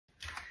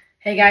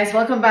Hey guys,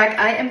 welcome back.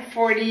 I am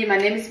 40, my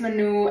name is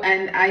Manu,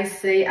 and I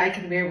say I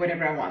can wear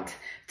whatever I want.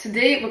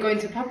 Today we're going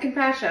to Pumpkin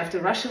Patch. I have to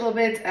rush a little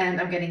bit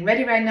and I'm getting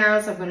ready right now,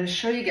 so I'm going to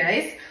show you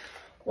guys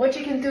what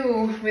you can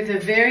do with a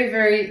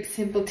very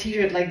simple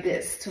t-shirt like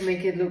this to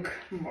make it look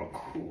more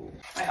cool.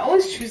 I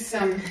always choose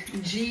some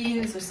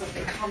jeans or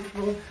something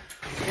comfortable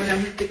when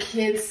I'm with the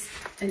kids.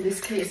 In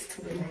this case, it's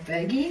a little more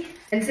baggy.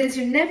 And since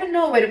you never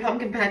know where the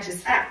pumpkin patch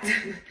is at,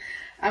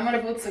 I'm going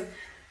to put some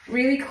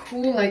really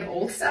cool like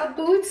old style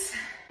boots.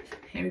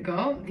 Here we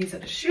go, these are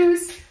the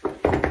shoes.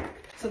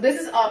 So this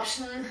is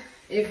optional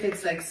if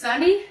it's like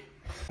sunny.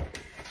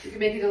 You can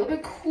make it a little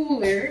bit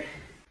cooler.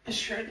 A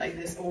shirt like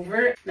this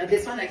over. Now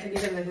this one I can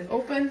either let it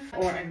open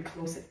or I can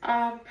close it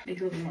up, make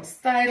it a little bit more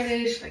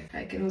stylish. Like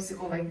I can also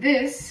go like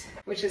this,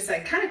 which is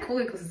like kind of cool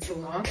because it's so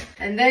long.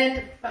 And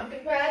then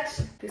pumpkin patch.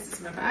 This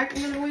is my bag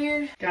I'm gonna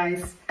wear.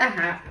 Guys, a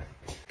hat.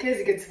 Because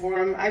it gets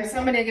warm. I'm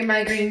somebody getting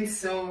migraines,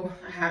 so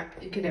a hat,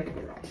 you can never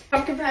go wrong.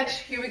 Pumpkin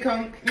patch, here we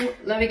come.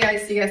 Love you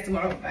guys, see you guys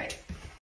tomorrow. Bye.